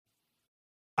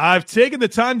I've taken the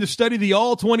time to study the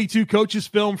all-22 coaches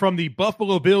film from the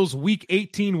Buffalo Bills Week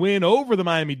 18 win over the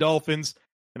Miami Dolphins,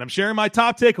 and I'm sharing my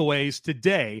top takeaways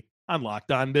today on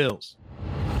Locked On Bills.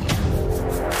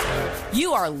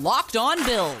 You are Locked On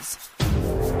Bills,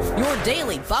 your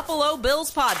daily Buffalo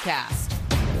Bills podcast.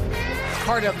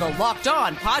 Part of the Locked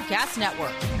On Podcast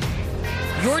Network,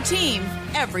 your team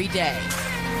every day.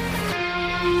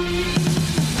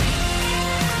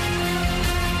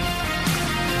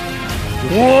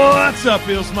 What's up,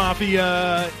 Bills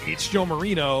Mafia? It's Joe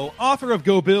Marino, author of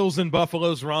Go Bills and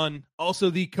Buffalo's Run, also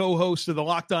the co-host of the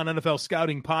Locked On NFL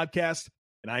Scouting Podcast,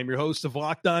 and I'm your host of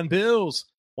Locked On Bills.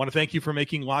 Want to thank you for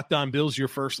making Locked On Bills your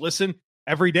first listen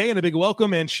every day, and a big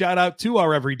welcome and shout out to our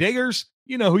everydayers.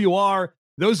 You know who you are.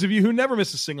 Those of you who never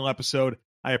miss a single episode,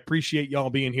 I appreciate y'all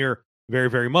being here very,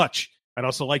 very much. I'd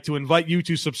also like to invite you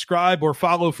to subscribe or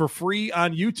follow for free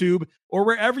on YouTube or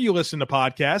wherever you listen to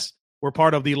podcasts. We're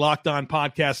part of the Locked On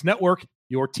Podcast Network,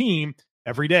 your team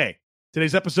every day.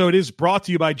 Today's episode is brought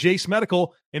to you by Jace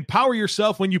Medical. Empower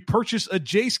yourself when you purchase a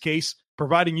Jace case,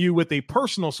 providing you with a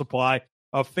personal supply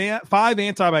of 5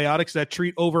 antibiotics that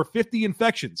treat over 50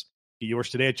 infections. Get yours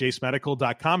today at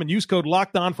jacemedical.com and use code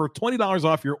LOCKEDON for $20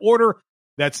 off your order.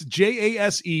 That's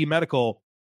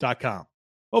JASEmedical.com.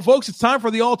 Well, folks, it's time for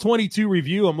the All-22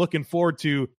 review. I'm looking forward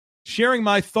to sharing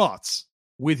my thoughts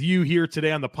with you here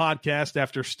today on the podcast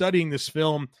after studying this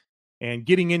film and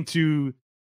getting into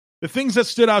the things that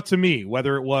stood out to me,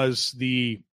 whether it was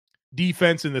the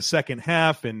defense in the second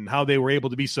half and how they were able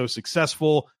to be so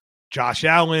successful, Josh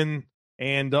Allen,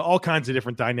 and all kinds of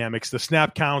different dynamics, the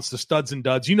snap counts, the studs and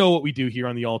duds. You know what we do here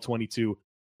on the All-22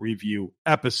 review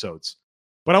episodes.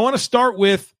 But I want to start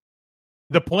with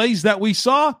the plays that we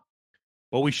saw,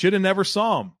 but we should have never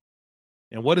saw them.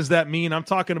 And what does that mean? I'm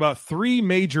talking about 3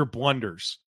 major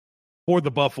blunders for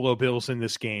the Buffalo Bills in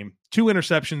this game. 2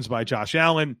 interceptions by Josh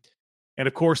Allen, and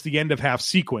of course the end of half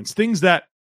sequence. Things that,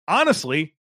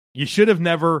 honestly, you should have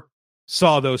never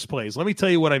saw those plays. Let me tell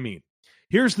you what I mean.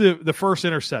 Here's the first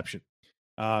interception.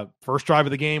 First drive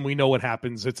of the game, we know what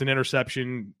happens. It's an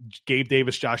interception. Gabe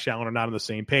Davis, Josh Allen are not on the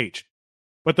same page.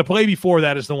 But the play before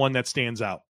that is the one that stands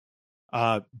out.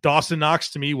 Dawson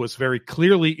Knox, to me, was very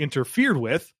clearly interfered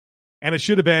with, and it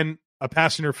should have been a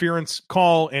pass interference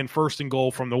call and 1st and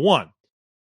goal from the 1.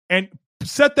 And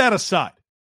set that aside.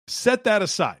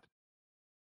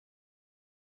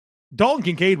 Dalton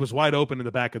Kincaid was wide open in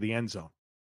the back of the end zone.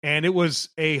 And it was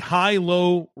a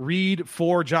high-low read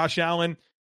for Josh Allen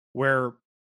where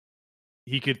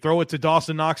he could throw it to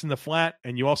Dawson Knox in the flat,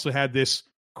 and you also had this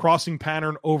crossing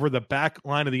pattern over the back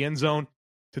line of the end zone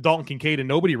to Dalton Kincaid, and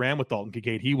nobody ran with Dalton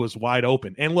Kincaid. He was wide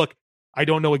open. And look, I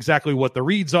don't know exactly what the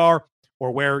reads are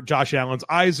or where Josh Allen's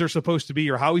eyes are supposed to be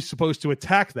or how he's supposed to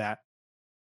attack that.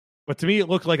 But to me, it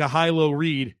looked like a high-low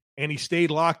read, and he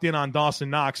stayed locked in on Dawson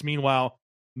Knox. Meanwhile,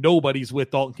 nobody's with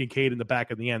Dalton Kincaid in the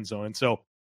back of the end zone. And so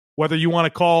whether you want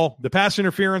to call the pass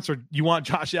interference or you want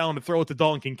Josh Allen to throw it to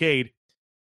Dalton Kincaid,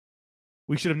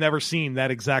 we should have never seen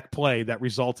that exact play that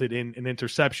resulted in an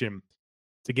interception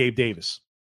to Gabe Davis.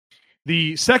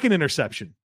 The second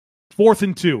interception, 4th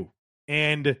and 2.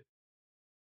 And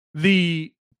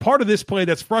the part of this play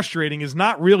that's frustrating is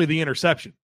not really the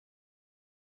interception.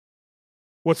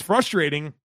 What's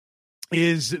frustrating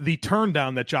is the turn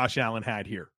down that Josh Allen had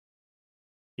here.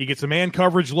 He gets a man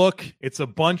coverage look. It's a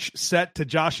bunch set to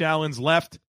Josh Allen's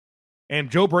left.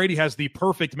 And Joe Brady has the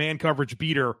perfect man coverage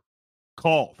beater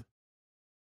called.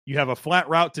 You have a flat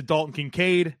route to Dalton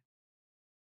Kincaid.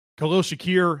 Khalil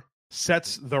Shakir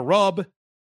sets the rub,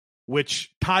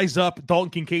 which ties up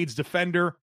Dalton Kincaid's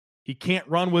defender. He can't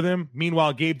run with him.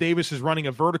 Meanwhile, Gabe Davis is running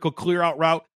a vertical clear-out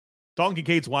route. Dalton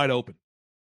Kincaid's wide open.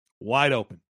 Wide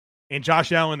open. And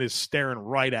Josh Allen is staring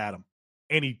right at him.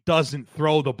 And he doesn't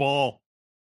throw the ball.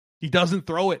 He doesn't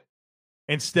throw it.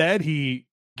 Instead, he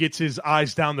gets his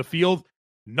eyes down the field.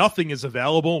 Nothing is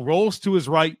available. Rolls to his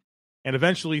right and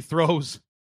eventually throws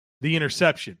the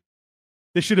interception.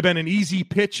 This should have been an easy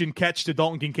pitch and catch to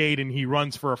Dalton Kincaid, and he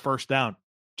runs for a 1st down.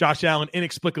 Josh Allen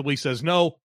inexplicably says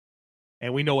no,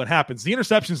 and we know what happens. The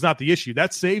interception's not the issue.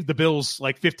 That saved the Bills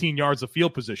like 15 yards of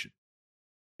field position.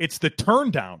 It's the turn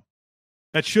down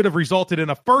that should have resulted in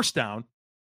a 1st down.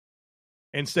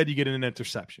 Instead, you get an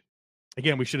interception.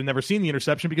 Again, we should have never seen the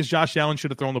interception because Josh Allen should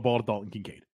have thrown the ball to Dalton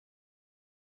Kincaid.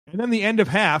 And then the end of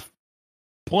half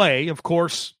play, of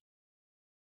course,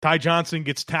 Ty Johnson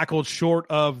gets tackled short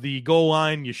of the goal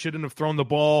line. You shouldn't have thrown the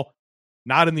ball,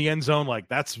 not in the end zone. Like,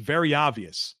 that's very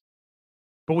obvious.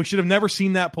 But we should have never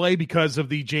seen that play because of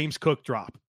the James Cook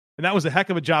drop. And that was a heck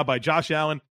of a job by Josh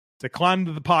Allen to climb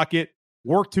into the pocket,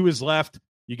 work to his left.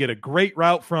 You get a great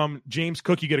route from James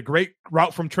Cook. You get a great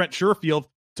route from Trent Sherfield.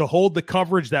 to hold the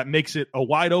coverage that makes it a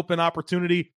wide open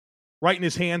opportunity right in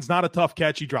his hands. Not a tough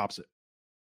catch. He drops it.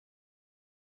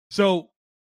 So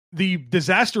the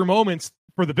disaster moments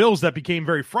for the Bills that became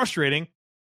very frustrating,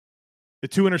 the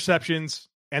 2 interceptions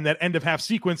and that end of half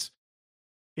sequence,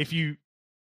 if you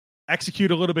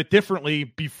execute a little bit differently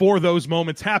before those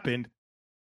moments happened,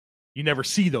 you never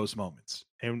see those moments.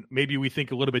 And maybe we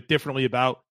think a little bit differently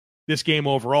about this game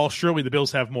overall. Surely the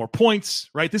Bills have more points,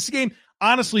 right? This game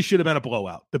honestly should have been a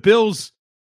blowout. The Bills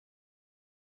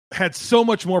had so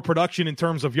much more production in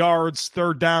terms of yards,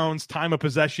 third downs, time of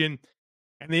possession,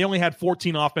 and they only had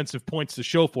 14 offensive points to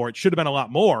show for it. Should have been a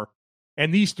lot more.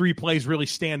 And these 3 plays really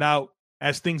stand out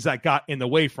as things that got in the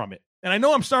way from it. And I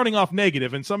know I'm starting off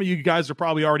negative, and some of you guys are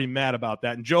probably already mad about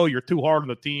that. And Joe, you're too hard on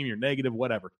the team, you're negative,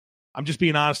 whatever. I'm just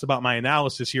being honest about my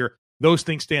analysis here. Those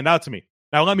things stand out to me.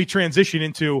 Now let me transition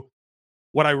into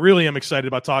what I really am excited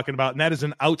about talking about, and that is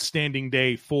an outstanding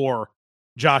day for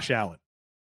Josh Allen.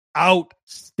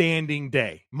 Outstanding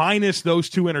day. Minus those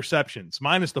 2 interceptions,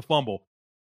 minus the fumble.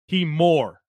 He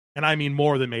more, and I mean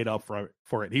more than made up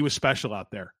for it. He was special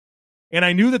out there. And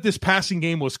I knew that this passing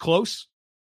game was close,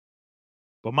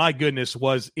 but my goodness,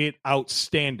 was it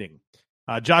outstanding.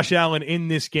 Josh Allen in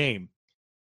this game,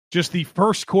 just the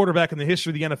first quarterback in the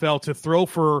history of the NFL to throw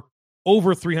for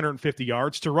over 350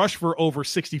 yards, to rush for over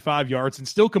 65 yards, and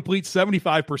still complete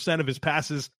 75% of his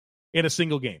passes in a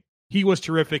single game. He was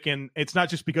terrific, and it's not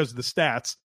just because of the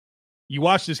stats. You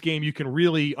watch this game, you can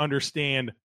really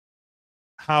understand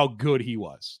how good he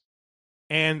was.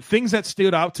 And things that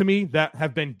stood out to me that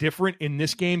have been different in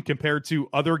this game compared to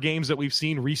other games that we've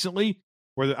seen recently,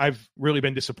 where I've really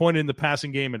been disappointed in the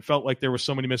passing game and felt like there were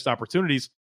so many missed opportunities.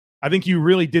 I think you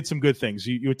really did some good things.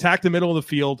 You attacked the middle of the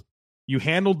field, you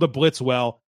handled the blitz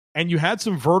well, and you had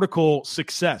some vertical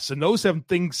success. And those are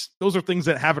things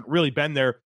that haven't really been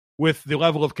there with the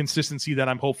level of consistency that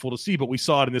I'm hopeful to see. But we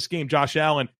saw it in this game. Josh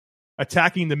Allen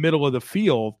attacking the middle of the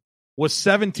field was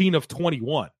 17 of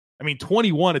 21. I mean,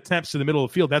 21 attempts to the middle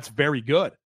of the field, that's very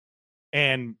good.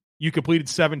 And you completed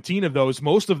 17 of those,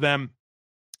 most of them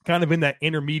kind of in that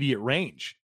intermediate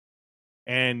range.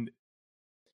 And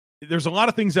there's a lot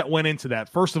of things that went into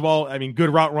that. First of all, I mean,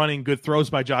 good route running, good throws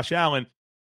by Josh Allen.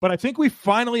 But I think we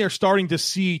finally are starting to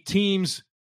see teams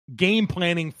game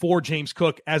planning for James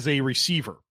Cook as a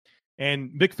receiver.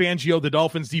 And Vic Fangio, the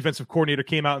Dolphins defensive coordinator,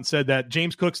 came out and said that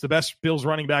James Cook's the best Bills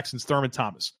running back since Thurman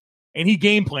Thomas. And he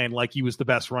game planned like he was the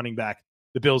best running back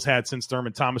the Bills had since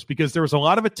Thurman Thomas, because there was a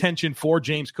lot of attention for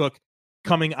James Cook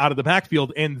coming out of the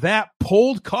backfield, and that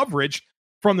pulled coverage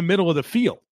from the middle of the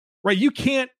field, right? You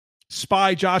can't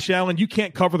spy Josh Allen. You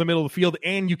can't cover the middle of the field,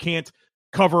 and you can't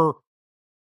cover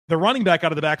the running back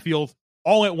out of the backfield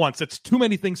all at once. That's too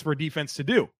many things for a defense to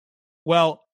do.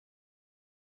 Well,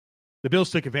 the Bills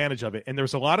took advantage of it, and there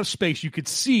was a lot of space. You could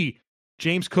see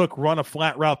James Cook run a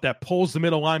flat route that pulls the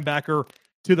middle linebacker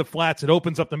to the flats. It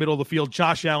opens up the middle of the field.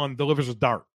 Josh Allen delivers a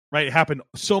dart, right? It happened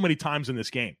so many times in this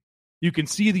game. You can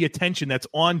see the attention that's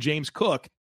on James Cook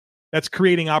that's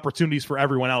creating opportunities for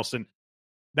everyone else. And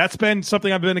that's been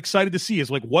something I've been excited to see, is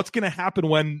like, what's going to happen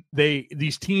when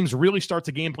these teams really start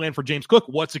to game plan for James Cook?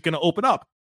 What's it going to open up?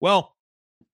 Well,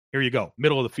 here you go,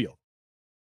 middle of the field.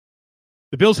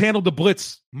 The Bills handled the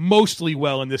blitz mostly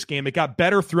well in this game. It got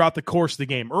better throughout the course of the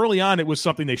game. Early on, it was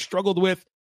something they struggled with.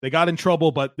 They got in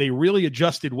trouble, but they really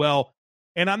adjusted well.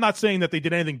 And I'm not saying that they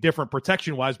did anything different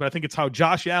protection-wise, but I think it's how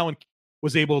Josh Allen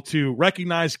was able to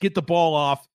recognize, get the ball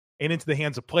off, and into the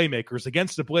hands of playmakers.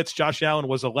 Against the blitz, Josh Allen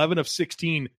was 11 of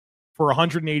 16 for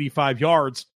 185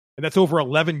 yards, and that's over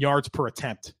 11 yards per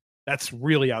attempt. That's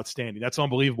really outstanding. That's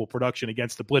unbelievable production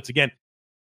against the blitz. Again,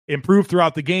 improved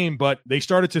throughout the game, but they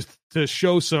started to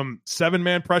show some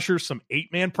 7-man pressures, some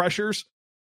 8-man pressures,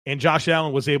 and Josh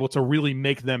Allen was able to really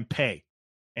make them pay.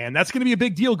 And that's going to be a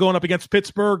big deal going up against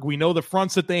Pittsburgh. We know the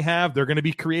fronts that they have. They're going to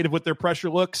be creative with their pressure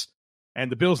looks. And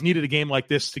the Bills needed a game like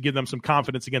this to give them some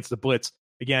confidence against the blitz.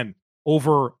 Again,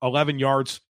 over 11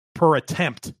 yards per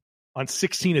attempt on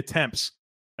 16 attempts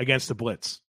against the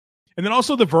blitz. And then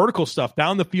also the vertical stuff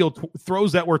down the field,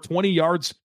 throws that were 20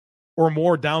 yards or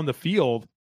more down the field.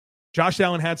 Josh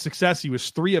Allen had success. He was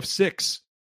 3 of 6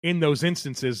 in those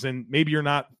instances. And maybe you're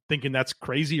not thinking that's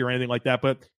crazy or anything like that,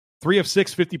 but 3 of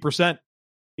 6, 50%.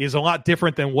 Is a lot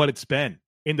different than what it's been.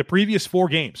 In the previous 4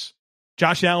 games,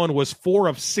 Josh Allen was 4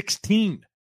 of 16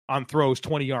 on throws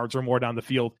 20 yards or more down the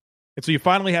field. And so you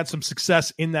finally had some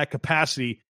success in that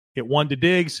capacity. Hit 1 to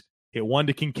Diggs, hit 1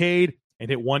 to Kincaid, and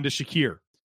hit 1 to Shakir.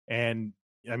 And,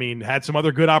 I mean, had some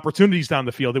other good opportunities down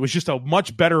the field. It was just a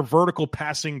much better vertical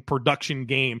passing production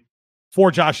game for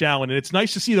Josh Allen. And it's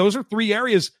nice to see those are 3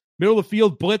 areas, middle of the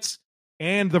field, blitz,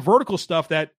 And the vertical stuff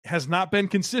that has not been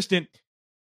consistent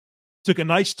took a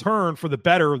nice turn for the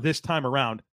better this time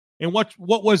around. And what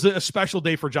was a special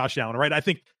day for Josh Allen, right? I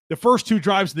think the first 2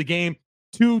 drives of the game,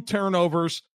 2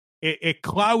 turnovers, it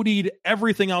clouded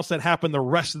everything else that happened the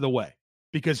rest of the way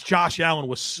because Josh Allen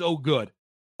was so good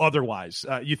otherwise.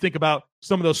 You think about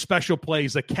some of those special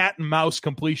plays, the cat and mouse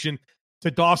completion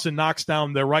to Dawson knocks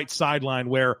down the right sideline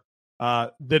where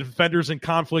the defender's in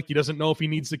conflict. He doesn't know if he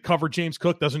needs to cover James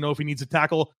Cook, doesn't know if he needs to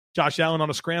tackle Josh Allen on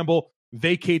a scramble,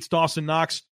 vacates Dawson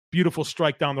Knox, beautiful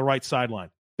strike down the right sideline.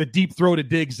 The deep throw to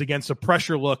Diggs against a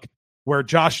pressure look where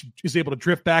Josh is able to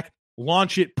drift back,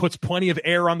 launch it, puts plenty of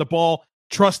air on the ball,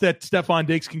 trust that Stephon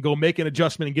Diggs can go make an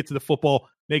adjustment and get to the football,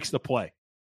 makes the play.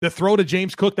 The throw to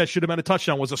James Cook that should have been a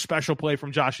touchdown was a special play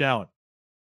from Josh Allen.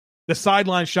 The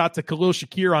sideline shot to Khalil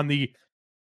Shakir on the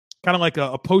kind of like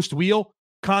a post wheel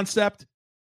concept,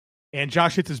 and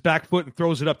Josh hits his back foot and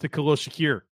throws it up to Khalil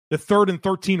Shakir. The 3rd and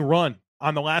 13 run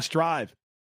on the last drive.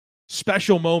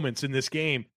 Special moments in this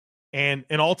game and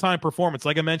an all-time performance.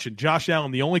 Like I mentioned, Josh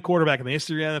Allen, the only quarterback in the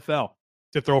history of the NFL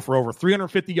to throw for over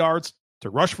 350 yards, to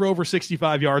rush for over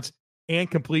 65 yards,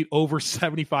 and complete over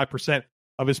 75%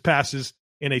 of his passes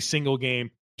in a single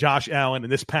game. Josh Allen in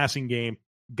this passing game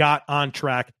got on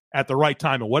track at the right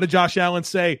time. And what did Josh Allen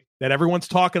say that everyone's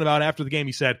talking about after the game?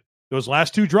 He said, those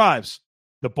last 2 drives,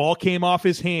 the ball came off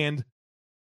his hand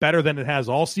better than it has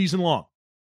all season long.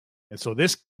 And so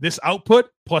this output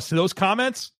plus those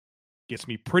comments gets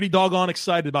me pretty doggone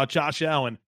excited about Josh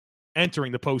Allen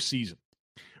entering the postseason.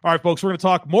 All right, folks, we're going to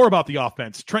talk more about the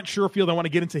offense. Trent Sherfield, I want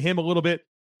to get into him a little bit.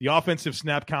 The offensive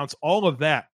snap counts, all of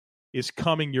that is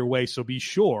coming your way, so be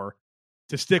sure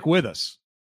to stick with us.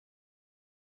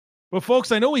 But,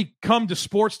 folks, I know we come to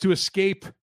sports to escape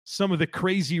some of the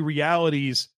crazy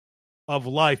realities of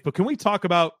life, but can we talk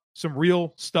about some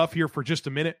real stuff here for just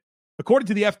a minute? According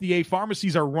to the FDA,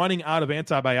 pharmacies are running out of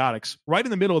antibiotics right in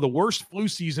the middle of the worst flu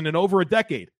season in over a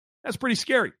decade. That's pretty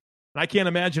scary. And I can't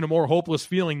imagine a more hopeless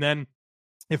feeling than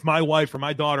if my wife or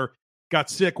my daughter got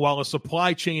sick while a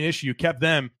supply chain issue kept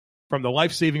them from the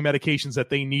life-saving medications that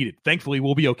they needed. Thankfully,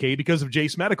 we'll be okay because of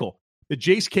Jace Medical. The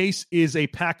Jace case is a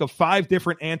pack of 5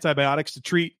 different antibiotics to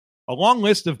treat a long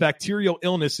list of bacterial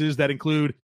illnesses that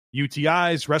include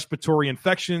UTIs, respiratory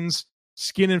infections,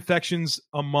 skin infections,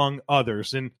 among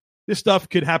others. And this stuff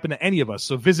could happen to any of us.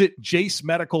 So visit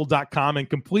jacemedical.com and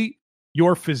complete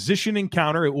your physician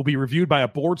encounter. It will be reviewed by a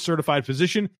board-certified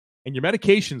physician, and your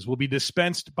medications will be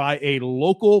dispensed by a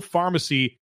local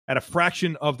pharmacy at a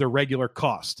fraction of their regular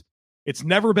cost. It's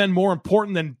never been more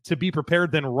important than to be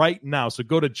prepared than right now. So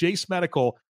go to Jace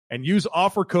Medical and use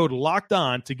offer code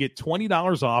LOCKEDON to get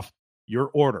 $20 off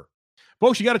your order.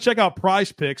 Folks, you got to check out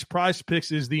Prize Picks. Prize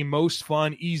Picks is the most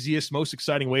fun, easiest, most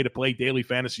exciting way to play daily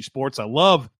fantasy sports. I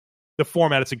love the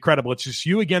format. It's incredible. It's just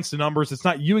you against the numbers. It's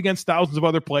not you against thousands of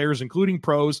other players, including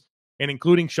pros and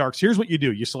including sharks. Here's what you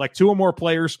do. You select 2 or more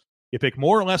players. You pick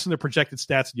more or less than their projected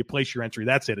stats, and you place your entry.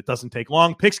 That's it. It doesn't take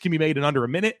long. Picks can be made in under a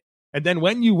minute. And then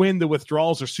when you win, the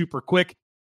withdrawals are super quick.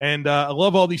 And I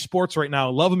love all these sports right now.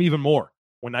 I love them even more.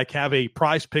 When I have a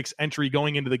Prize Picks entry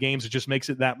going into the games, it just makes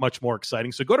it that much more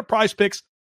exciting. So go to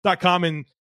prizepicks.com and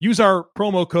use our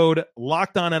promo code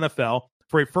LOCKEDONNFL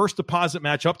for a first deposit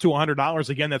match up to $100.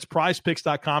 Again, that's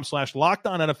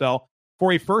prizepicks.com/LOCKEDONNFL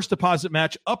for a first deposit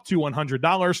match up to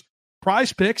 $100.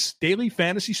 Prize Picks, daily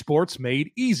fantasy sports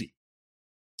made easy.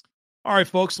 All right,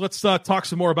 folks, let's talk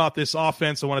some more about this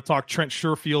offense. I want to talk Trent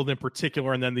Sherfield in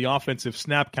particular and then the offensive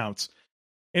snap counts.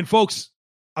 And, folks,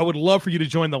 I would love for you to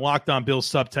join the Locked On Bills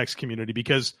subtext community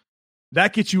because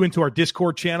that gets you into our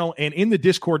Discord channel. And in the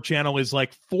Discord channel is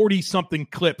like 40-something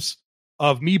clips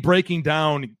of me breaking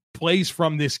down plays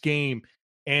from this game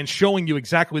and showing you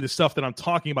exactly the stuff that I'm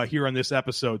talking about here on this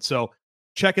episode. So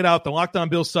check it out, the Locked On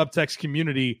Bills subtext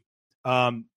community.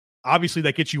 Obviously,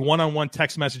 that gets you one-on-one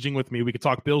text messaging with me. We can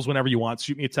talk Bills whenever you want.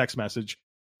 Shoot me a text message.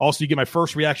 Also, you get my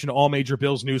first reaction to all major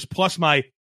Bills news, plus my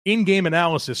in-game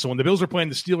analysis. So when the Bills are playing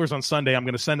the Steelers on Sunday, I'm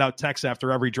going to send out texts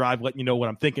after every drive, letting you know what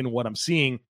I'm thinking, what I'm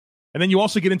seeing. And then you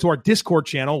also get into our Discord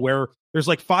channel where there's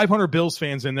like 500 Bills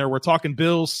fans in there. We're talking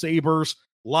Bills, Sabres,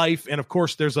 life. And, of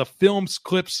course, there's a Films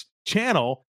Clips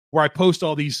channel where I post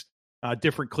all these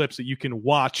different clips that you can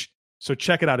watch. So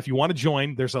check it out. If you want to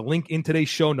join, there's a link in today's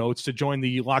show notes to join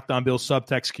the Locked On Bills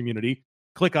subtext community.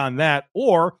 Click on that.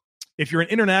 Or if you're an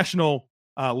international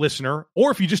listener, or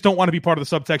if you just don't want to be part of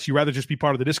the subtext, you rather just be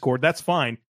part of the Discord, that's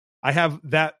fine. I have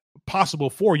that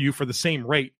possible for you for the same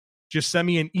rate. Just send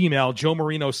me an email,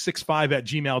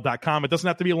 joemarino65@gmail.com. It doesn't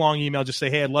have to be a long email. Just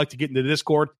say, hey, I'd like to get into the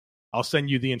Discord. I'll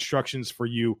send you the instructions for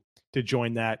you to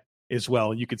join that as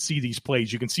well. You can see these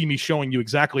plays. You can see me showing you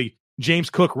exactly James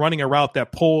Cook running a route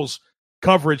that pulls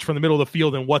coverage from the middle of the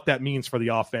field and what that means for the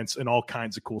offense and all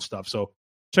kinds of cool stuff. So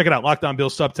check it out, Locked On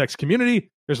Bills Subtext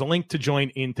Community. There's a link to join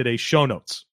in today's show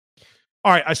notes.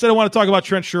 All right, I said I want to talk about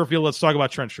Trent Sherfield. Let's talk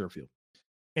about Trent Sherfield.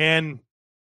 And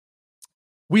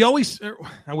we always,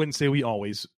 I wouldn't say we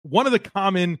always, one of the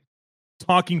common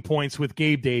talking points with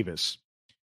Gabe Davis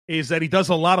is that he does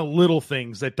a lot of little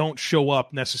things that don't show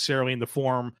up necessarily in the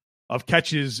form of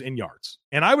catches and yards.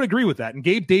 And I would agree with that. And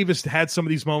Gabe Davis had some of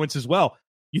these moments as well.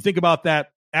 You think about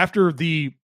that after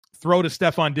the throw to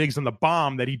Stephon Diggs on the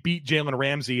bomb that he beat Jalen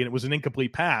Ramsey and it was an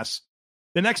incomplete pass.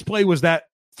 The next play was that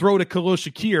throw to Khalil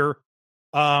Shakir,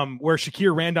 where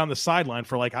Shakir ran down the sideline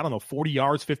for 40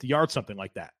 yards, 50 yards, something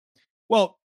like that.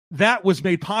 Well, that was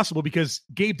made possible because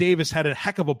Gabe Davis had a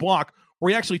heck of a block where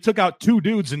he actually took out two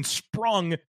dudes and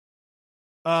sprung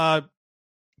Khalil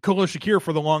Shakir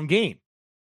for the long gain.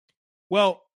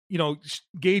 Well,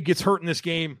 Gabe gets hurt in this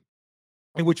game,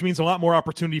 and which means a lot more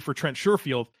opportunity for Trent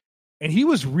Sherfield. And he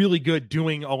was really good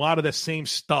doing a lot of the same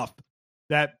stuff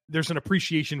that there's an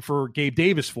appreciation for Gabe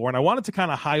Davis for. And I wanted to kind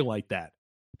of highlight that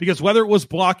because whether it was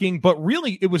blocking, but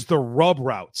really it was the rub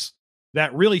routes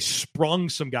that really sprung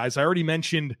some guys. I already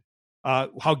mentioned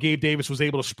how Gabe Davis was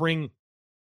able to spring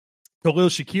Khalil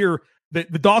Shakir, the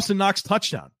Dawson Knox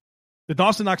touchdown. The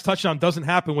Dawson Knox touchdown doesn't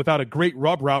happen without a great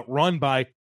rub route run by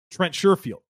Trent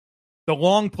Sherfield. The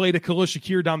long play to Khalil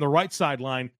Shakir down the right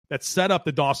sideline that set up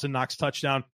the Dawson Knox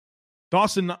touchdown.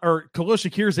 Khalil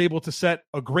Shakir is able to set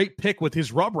a great pick with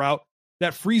his rub route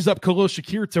that frees up Khalil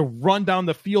Shakir to run down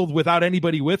the field without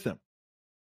anybody with him.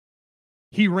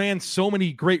 He ran so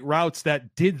many great routes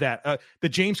that did that. The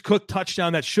James Cook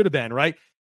touchdown that should have been, right?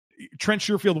 Trent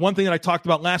Sherfield, one thing that I talked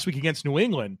about last week against New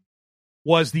England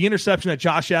was the interception that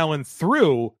Josh Allen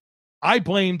threw. I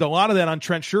blamed a lot of that on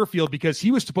Trent Sherfield because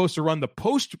he was supposed to run the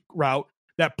post route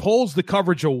that pulls the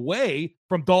coverage away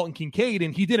from Dalton Kincaid,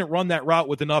 and he didn't run that route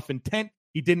with enough intent.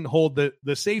 He didn't hold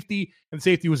the safety, and the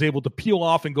safety was able to peel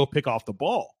off and go pick off the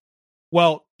ball.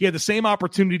 Well, he had the same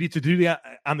opportunity to do that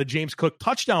on the James Cook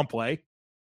touchdown play,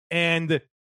 and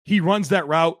he runs that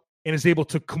route and is able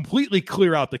to completely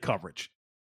clear out the coverage.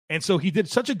 And so he did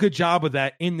such a good job of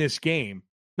that in this game,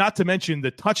 not to mention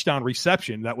the touchdown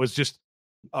reception that was just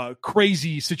a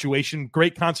crazy situation,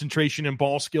 great concentration and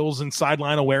ball skills and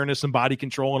sideline awareness and body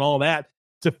control and all that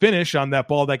to finish on that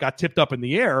ball that got tipped up in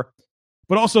the air.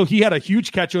 But also he had a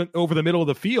huge catch over the middle of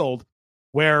the field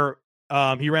where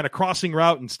he ran a crossing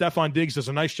route and Stephon Diggs does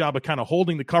a nice job of kind of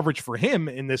holding the coverage for him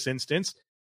in this instance.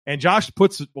 And Josh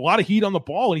puts a lot of heat on the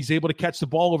ball and he's able to catch the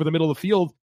ball over the middle of the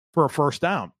field for a first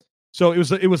down. So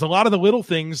it was a lot of the little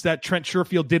things that Trent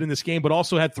Sherfield did in this game, but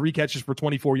also had 3 catches for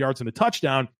 24 yards and a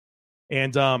touchdown.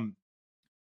 And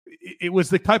it was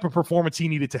the type of performance he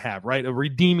needed to have, right? A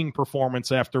redeeming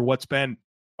performance after what's been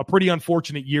a pretty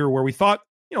unfortunate year where we thought,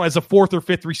 as a 4th or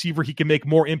 5th receiver, he can make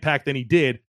more impact than he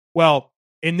did. Well,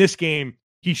 in this game,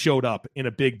 he showed up in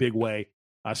a big, big way,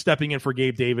 stepping in for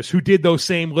Gabe Davis, who did those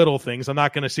same little things. I'm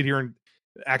not going to sit here and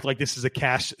act like this is a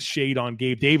cast shade on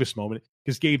Gabe Davis moment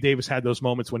because Gabe Davis had those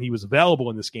moments when he was available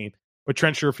in this game, but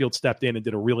Trent Sherfield stepped in and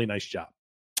did a really nice job.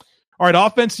 All right,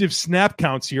 offensive snap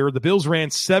counts here. The Bills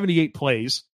ran 78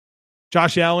 plays.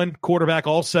 Josh Allen, quarterback,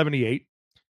 all 78.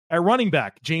 At running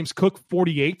back, James Cook,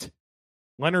 48.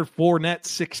 Leonard Fournette,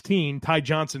 16. Ty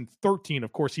Johnson, 13.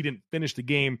 Of course, he didn't finish the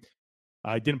game.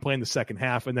 Didn't play in the second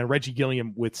half. And then Reggie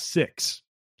Gilliam with 6.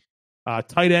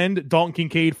 Tight end, Dalton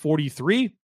Kincaid,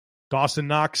 43. Dawson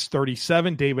Knox,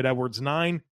 37. David Edwards,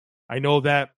 9. I know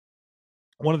that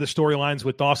one of the storylines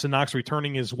with Dawson Knox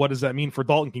returning is what does that mean for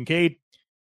Dalton Kincaid?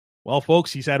 Well,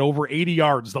 folks, he's had over 80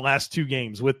 yards the last 2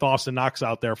 games with Dawson Knox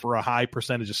out there for a high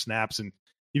percentage of snaps. And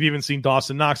you've even seen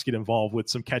Dawson Knox get involved with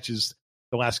some catches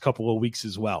the last couple of weeks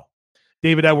as well.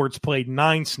 David Edwards played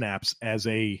 9 snaps as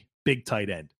a big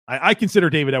tight end. I consider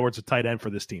David Edwards a tight end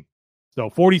for this team. So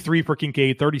 43 for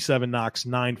Kincaid, 37 Knox,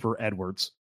 9 for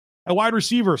Edwards. At wide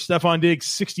receiver, Stephon Diggs,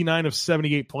 69 of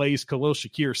 78 plays. Khalil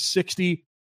Shakir, 60.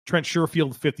 Trent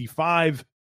Sherfield, 55.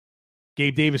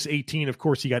 Gabe Davis, 18. Of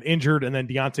course, he got injured. And then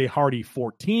Deontay Hardy,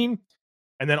 14.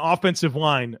 And then offensive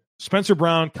line, Spencer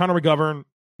Brown, Connor McGovern,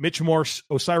 Mitch Morse,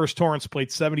 Osiris Torrance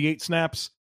played 78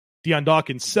 snaps. Deion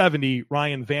Dawkins, 70.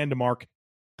 Ryan Vandemark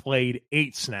played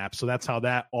 8 snaps. So that's how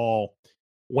that all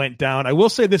went down. I will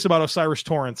say this about Osiris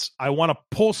Torrance. I want to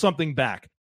pull something back.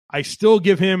 I still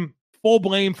give him full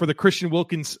blame for the Christian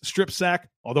Wilkins strip sack,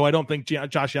 although I don't think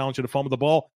Josh Allen should have fumbled the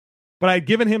ball. But I'd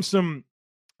given him some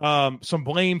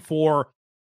blame for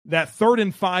that 3rd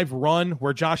and 5 run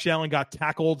where Josh Allen got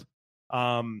tackled.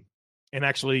 And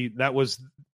actually, that was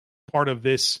part of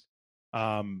this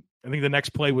I think the next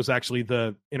play was actually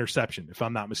the interception, if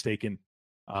I'm not mistaken,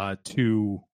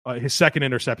 to his second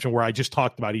interception, where I just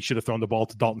talked about he should have thrown the ball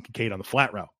to Dalton Kincaid on the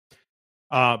flat route.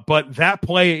 But that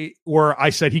play where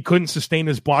I said he couldn't sustain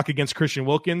his block against Christian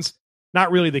Wilkins,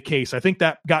 not really the case. I think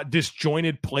that got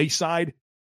disjointed play side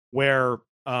where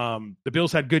the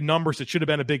Bills had good numbers. It should have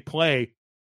been a big play.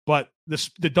 But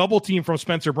the double team from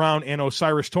Spencer Brown and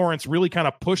Osiris Torrance really kind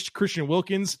of pushed Christian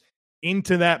Wilkins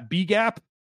into that B gap.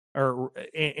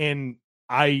 And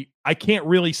I can't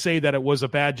really say that it was a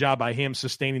bad job by him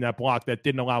sustaining that block that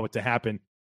didn't allow it to happen.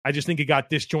 I just think it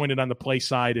got disjointed on the play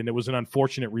side, and it was an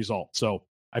unfortunate result. So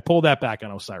I pulled that back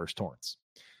on Osiris Torrance.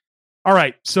 All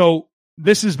right, so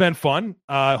this has been fun.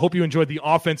 I hope you enjoyed the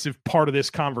offensive part of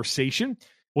this conversation.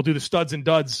 We'll do the studs and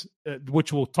duds,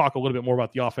 which we'll talk a little bit more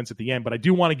about the offense at the end. But I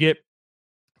do want to get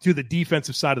to the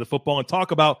defensive side of the football and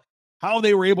talk about how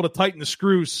they were able to tighten the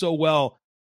screws so well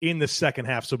in the second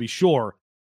half. So be sure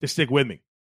to stick with me.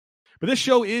 But this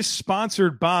show is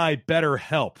sponsored by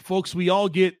BetterHelp. Folks, we all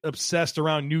get obsessed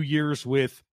around New Year's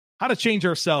with how to change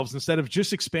ourselves instead of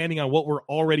just expanding on what we're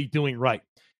already doing right.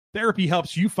 Therapy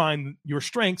helps you find your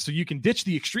strengths so you can ditch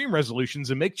the extreme resolutions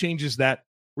and make changes that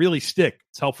really stick.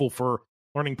 It's helpful for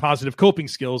learning positive coping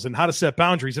skills and how to set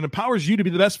boundaries, and empowers you to be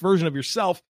the best version of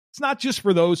yourself. It's not just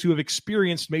for those who have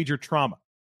experienced major trauma.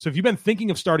 So if you've been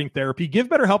thinking of starting therapy, give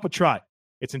BetterHelp a try.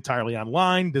 It's entirely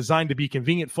online, designed to be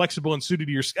convenient, flexible, and suited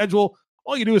to your schedule.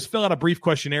 All you do is fill out a brief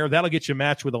questionnaire. That'll get you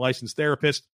matched with a licensed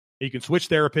therapist. You can switch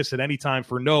therapists at any time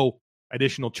for no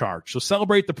additional charge. So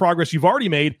celebrate the progress you've already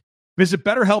made. Visit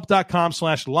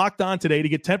BetterHelp.com/LockedOn today to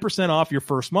get 10% off your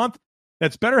first month.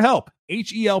 That's BetterHelp,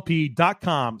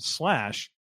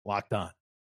 HELP.com/LockedOn.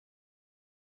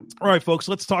 All right, folks,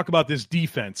 let's talk about this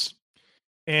defense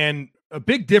and a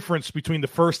big difference between the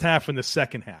first half and the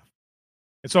second half.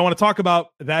 And so I want to talk about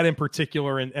that in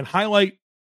particular and highlight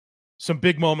some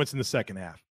big moments in the second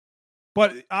half.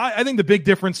 But I think the big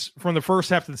difference from the first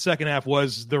half to the second half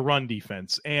was the run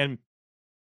defense. And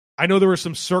I know there were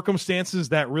some circumstances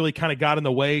that really kind of got in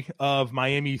the way of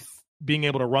Miami being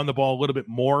able to run the ball a little bit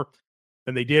more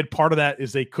than they did. Part of that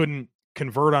is they couldn't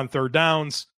convert on third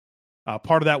downs.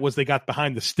 Part of that was they got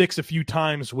behind the sticks a few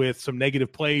times with some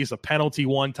negative plays, a penalty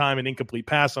one time, an incomplete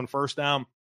pass on first down.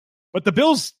 But the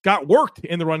Bills got worked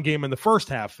in the run game in the first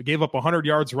half. They gave up 100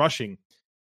 yards rushing.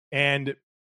 And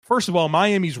first of all,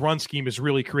 Miami's run scheme is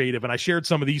really creative. And I shared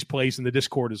some of these plays in the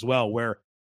Discord as well, where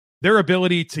their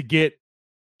ability to get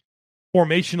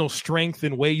formational strength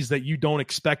in ways that you don't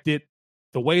expect it,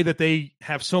 the way that they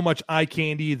have so much eye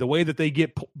candy, the way that they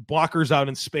get blockers out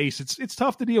in space, it's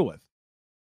tough to deal with.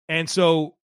 And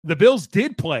so the Bills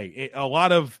did play a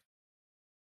lot of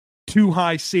too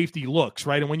high safety looks,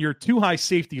 right? And when you're too high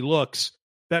safety looks,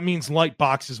 that means light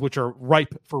boxes, which are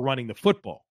ripe for running the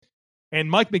football.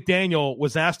 And Mike McDaniel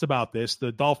was asked about this,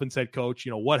 the Dolphins head coach,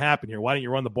 what happened here? Why didn't you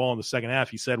run the ball in the second half?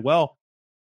 He said, well,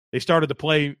 they started to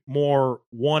play more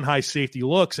one high safety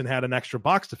looks and had an extra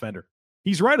box defender.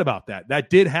 He's right about that. That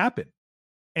did happen.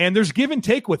 And there's give and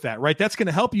take with that, right? That's going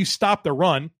to help you stop the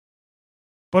run,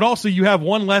 but also you have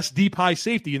one less deep high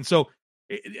safety. And so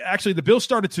actually the Bills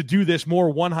started to do this more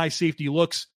one high safety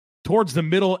looks towards the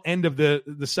middle end of the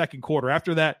second quarter.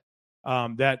 After that,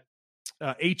 Achane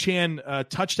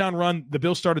touchdown run, the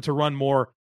Bills started to run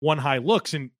more one high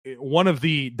looks. And one of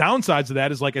the downsides of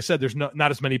that is, like I said, there's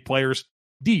not as many players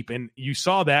deep. And you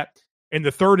saw that in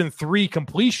the 3rd and 3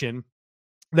 completion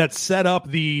that set up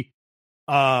this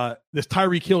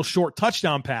Tyreek Hill short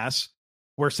touchdown pass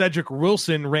where Cedric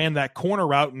Wilson ran that corner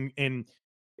route and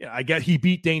I get he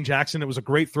beat Dane Jackson. It was a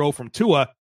great throw from Tua.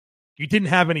 You didn't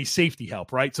have any safety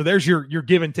help, right? So there's your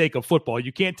give and take of football.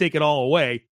 You can't take it all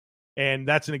away. And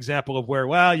that's an example of where,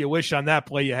 well, you wish on that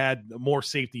play you had more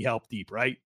safety help deep,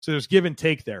 right? So there's give and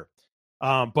take there.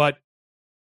 But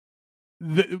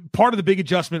part of the big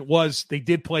adjustment was they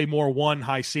did play more one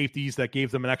high safeties that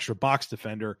gave them an extra box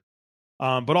defender.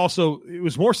 But also it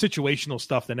was more situational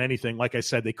stuff than anything. Like I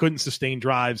said, they couldn't sustain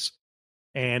drives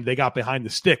and they got behind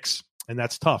the sticks. And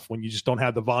that's tough when you just don't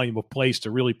have the volume of plays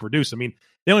to really produce. I mean,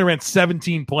 they only ran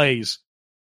 17 plays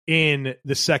in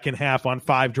the second half on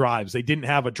 5 drives. They didn't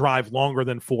have a drive longer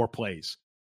than 4 plays.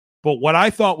 But what I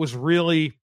thought was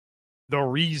really the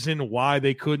reason why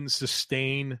they couldn't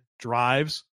sustain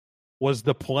drives was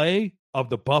the play of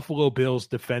the Buffalo Bills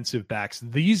defensive backs.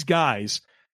 These guys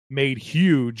made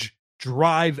huge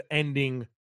drive-ending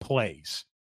plays.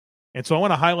 And so I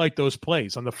want to highlight those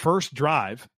plays. On the first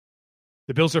drive,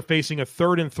 the Bills are facing a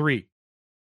 3rd and 3.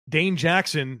 Dane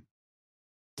Jackson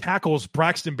tackles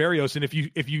Braxton Berrios. And if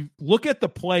you look at the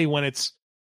play when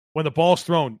the ball's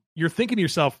thrown, you're thinking to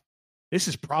yourself, this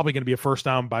is probably going to be a first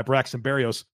down by Braxton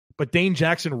Berrios. but Dane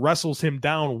Jackson wrestles him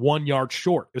down 1 yard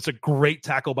short. It's a great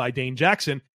tackle by Dane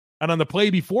Jackson. And on the play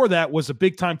before that was a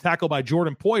big-time tackle by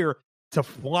Jordan Poyer to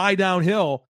fly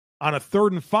downhill on a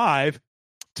 3rd and 5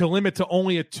 to limit to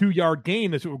only a 2-yard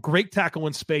gain. It's a great tackle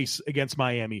in space against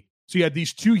Miami. So you had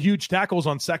these 2 huge tackles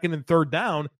on 2nd and 3rd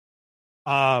down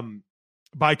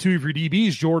by 2 of your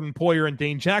DBs, Jordan Poyer and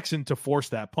Dane Jackson, to force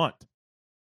that punt.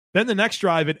 Then the next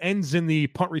drive, it ends in the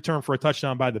punt return for a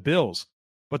touchdown by the Bills.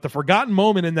 But the forgotten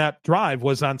moment in that drive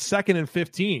was on 2nd and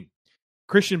 15.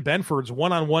 Christian Benford's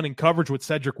one-on-one in coverage with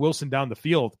Cedric Wilson down the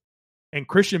field. And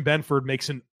Christian Benford makes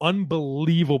an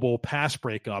unbelievable pass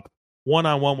breakup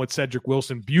one-on-one with Cedric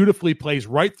Wilson. Beautifully plays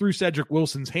right through Cedric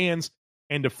Wilson's hands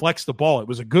and deflects the ball. It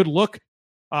was a good look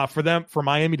for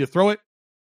Miami to throw it.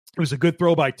 It was a good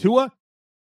throw by Tua.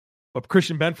 But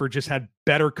Christian Benford just had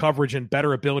better coverage and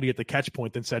better ability at the catch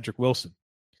point than Cedric Wilson.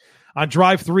 On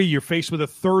drive 3, you're faced with a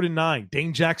 3rd and 9.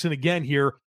 Dane Jackson again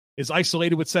here is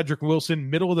isolated with Cedric Wilson,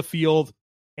 middle of the field,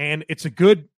 and it's a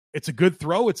good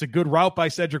throw. It's a good route by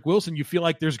Cedric Wilson. You feel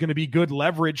like there's going to be good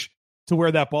leverage to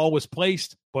where that ball was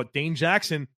placed, but Dane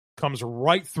Jackson comes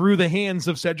right through the hands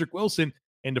of Cedric Wilson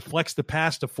and deflects the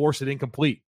pass to force it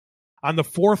incomplete. On the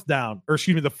 4th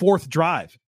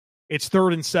drive, it's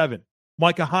 3rd and 7.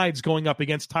 Micah Hyde's going up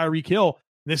against Tyreek Hill.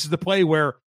 This is the play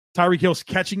where Tyreek Hill's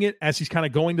catching it as he's kind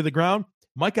of going to the ground.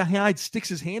 Micah Hyde sticks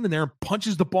his hand in there and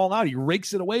punches the ball out. He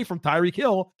rakes it away from Tyreek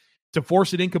Hill to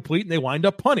force it incomplete, and they wind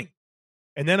up punting.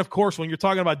 And then, of course, when you're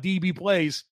talking about DB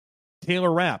plays,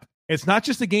 Taylor Rapp. It's not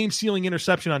just a game-sealing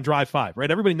interception on drive 5,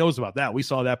 right? Everybody knows about that. We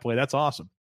saw that play. That's awesome.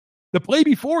 The play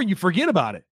before, you forget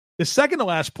about it. The second to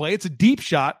last play, it's a deep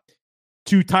shot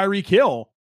to Tyreek Hill,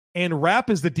 and Rapp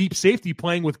is the deep safety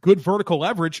playing with good vertical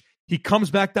leverage. He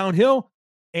comes back downhill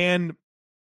and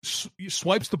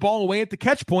swipes the ball away at the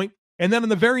catch point, and then in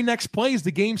the very next play is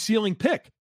the game-sealing pick.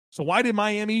 So why did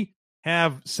Miami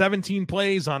have 17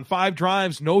 plays on 5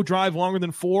 drives, no drive longer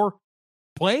than 4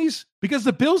 plays? Because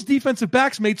the Bills' defensive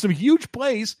backs made some huge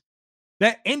plays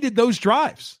that ended those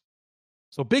drives.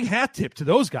 So big hat tip to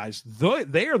those guys.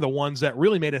 They are the ones that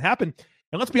really made it happen.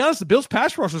 And let's be honest, the Bills'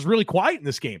 pass rush was really quiet in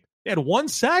this game. They had 1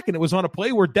 sack, and it was on a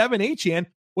play where Devin Achane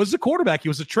was the quarterback. He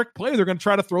was a trick play. They're going to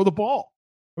try to throw the ball.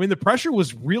 I mean, the pressure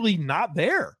was really not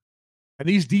there. And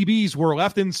these DBs were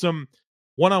left in some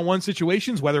one-on-one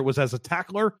situations, whether it was as a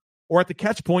tackler or at the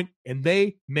catch point, and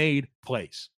they made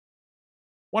plays.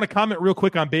 I want to comment real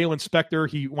quick on Baylon Spector.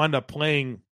 He wound up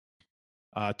playing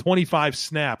 19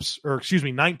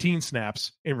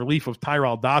 snaps in relief of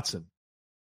Tyrel Dodson.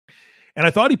 And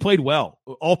I thought he played well,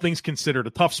 all things considered.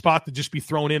 A tough spot to just be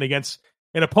thrown in against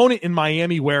an opponent in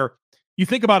Miami where you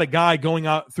think about a guy going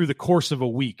out through the course of a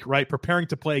week, right? Preparing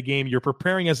to play a game. You're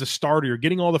preparing as a starter. You're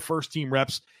getting all the first-team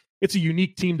reps. It's a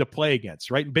unique team to play against,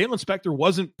 right? And Baylon Spector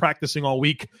wasn't practicing all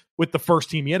week with the first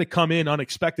team. He had to come in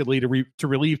unexpectedly to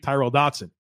relieve Tyrel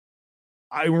Dodson.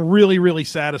 I'm really, really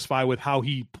satisfied with how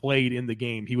he played in the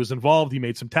game. He was involved. He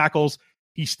made some tackles.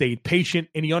 He stayed patient,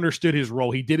 and he understood his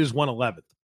role. He did his 111th,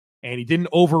 and he didn't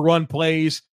overrun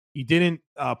plays. He didn't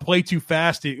play too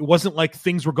fast. It wasn't like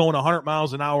things were going 100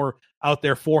 miles an hour out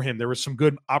there for him. There was some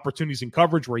good opportunities in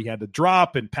coverage where he had to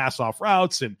drop and pass off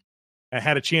routes and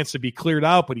had a chance to be cleared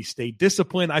out, but he stayed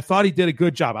disciplined. I thought he did a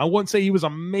good job. I wouldn't say he was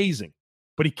amazing,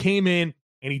 but he came in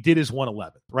and he did his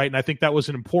 111th, right? And I think that was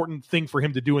an important thing for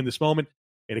him to do in this moment.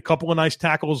 He had a couple of nice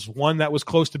tackles, one that was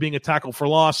close to being a tackle for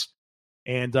loss.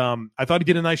 And I thought he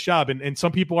did a nice job. And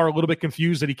some people are a little bit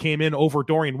confused that he came in over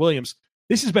Dorian Williams.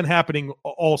 This has been happening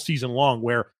all season long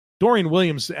where Dorian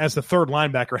Williams as the third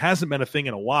linebacker hasn't been a thing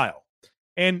in a while.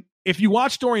 And if you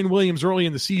watch Dorian Williams early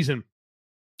in the season,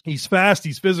 he's fast,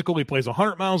 he's physical, he plays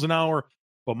 100 miles an hour,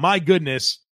 but my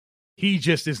goodness, he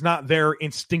just is not there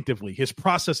instinctively. His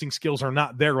processing skills are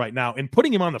not there right now. And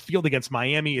putting him on the field against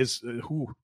Miami is,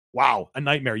 a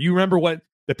nightmare. You remember what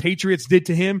the Patriots did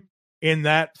to him in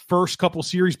that first couple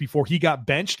series before he got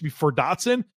benched for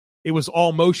Dotson? It was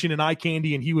all motion and eye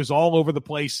candy, and he was all over the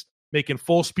place making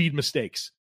full speed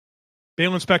mistakes.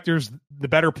 Baylon Spector's the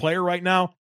better player right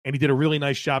now, and he did a really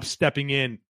nice job stepping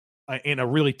in a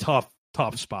really tough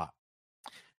spot.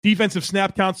 Defensive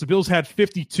snap counts, the Bills had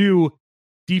 52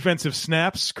 defensive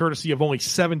snaps, courtesy of only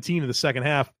 17 in the second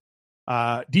half.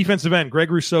 Defensive end, Greg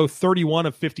Rousseau, 31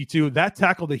 of 52. That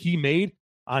tackle that he made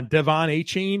on Devon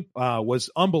Achane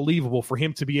was unbelievable. For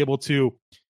him to be able to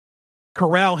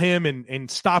corral him and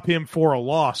stop him for a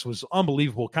loss was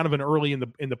unbelievable. Kind of an early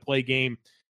in the play game.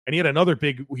 And he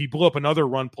had he blew up another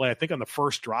run play, I think on the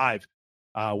first drive,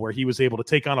 where he was able to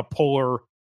take on a puller,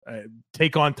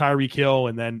 take on Tyreek Hill,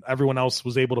 and then everyone else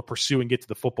was able to pursue and get to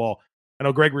the football. I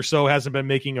know Greg Rousseau hasn't been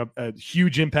making a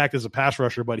huge impact as a pass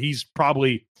rusher, but he's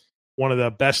probably one of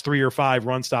the best 3 or 5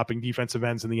 run-stopping defensive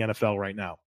ends in the NFL right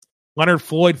now. Leonard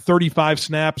Floyd, 35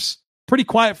 snaps. Pretty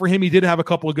quiet for him. He did have a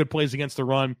couple of good plays against the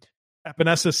run.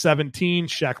 Epinesa, 17.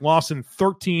 Shaq Lawson,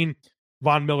 13.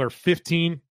 Von Miller,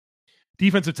 15.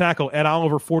 Defensive tackle, Ed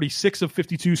Oliver, 46 of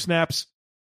 52 snaps.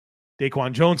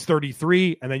 Daquan Jones,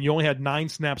 33. And then you only had 9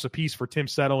 snaps apiece for Tim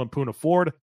Settle and Poona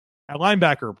Ford. At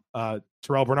linebacker,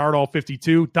 Terrell Bernard, all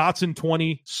 52. Dotson,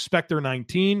 20. Spector,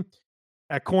 19.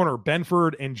 At corner,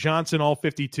 Benford and Johnson, all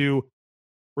 52.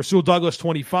 Rasul Douglas,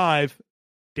 25.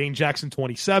 Dane Jackson,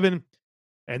 27.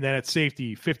 And then at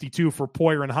safety, 52 for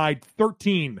Poyer and Hyde,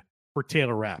 13 for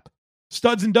Taylor Rapp.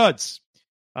 Studs and duds.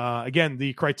 Again,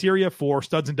 the criteria for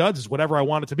studs and duds is whatever I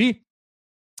want it to be.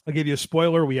 I'll give you a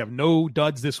spoiler. We have no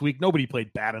duds this week. Nobody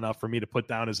played bad enough for me to put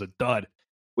down as a dud.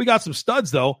 We got some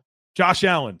studs, though. Josh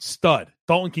Allen, stud.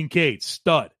 Dalton Kincaid,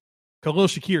 stud. Khalil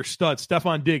Shakir, stud.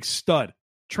 Stephon Diggs, stud.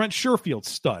 Trent Sherfield,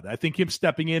 stud. I think him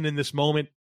stepping in this moment,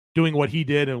 doing what he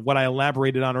did and what I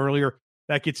elaborated on earlier,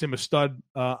 that gets him a stud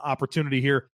opportunity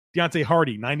here. Deontay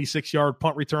Hardy, 96-yard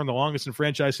punt return, the longest in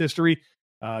franchise history.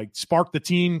 Sparked the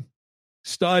team,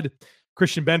 stud.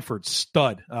 Christian Benford,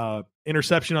 stud.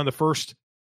 Interception on the first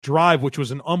drive, which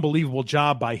was an unbelievable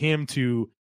job by him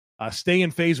to stay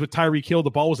in phase with Tyreek Hill.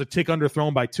 The ball was a tick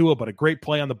underthrown by Tua, but a great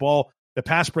play on the ball. The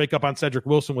pass breakup on Cedric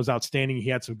Wilson was outstanding. He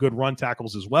had some good run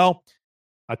tackles as well.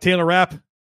 Taylor Rapp,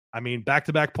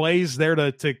 back-to-back plays there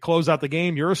to close out the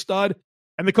game. You're a stud.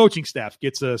 And the coaching staff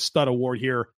gets a stud award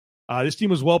here. This team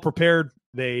was well prepared.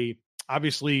 They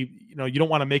obviously, you don't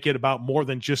want to make it about more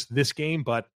than just this game,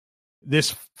 but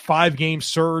this 5-game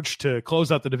surge to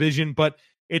close out the division. But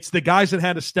it's the guys that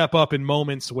had to step up in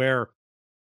moments where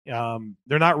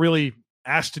they're not really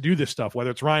asked to do this stuff,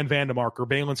 whether it's Ryan Vandemark or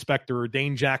Balin Spector or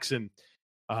Dane Jackson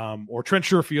or Trent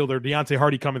Sherfield or Deontay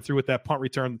Hardy coming through with that punt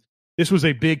return. This was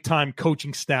a big-time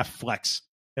coaching staff flex,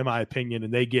 in my opinion,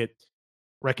 and they get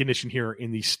recognition here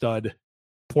in the stud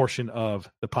portion of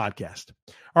the podcast.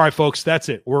 All right, folks, that's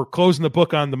it. We're closing the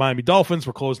book on the Miami Dolphins.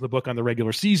 We're closing the book on the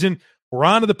regular season. We're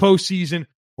on to the postseason.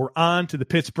 We're on to the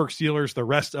Pittsburgh Steelers the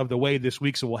rest of the way this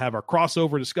week, so we'll have our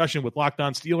crossover discussion with Locked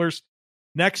On Steelers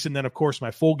next, and then, of course,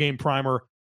 my full game primer,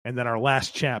 and then our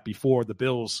last chat before the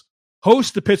Bills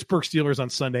host the Pittsburgh Steelers on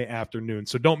Sunday afternoon.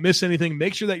 So don't miss anything.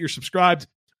 Make sure that you're subscribed.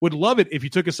 Would love it if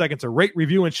you took a second to rate,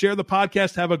 review, and share the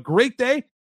podcast. Have a great day.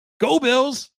 Go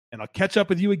Bills, and I'll catch up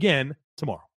with you again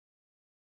tomorrow.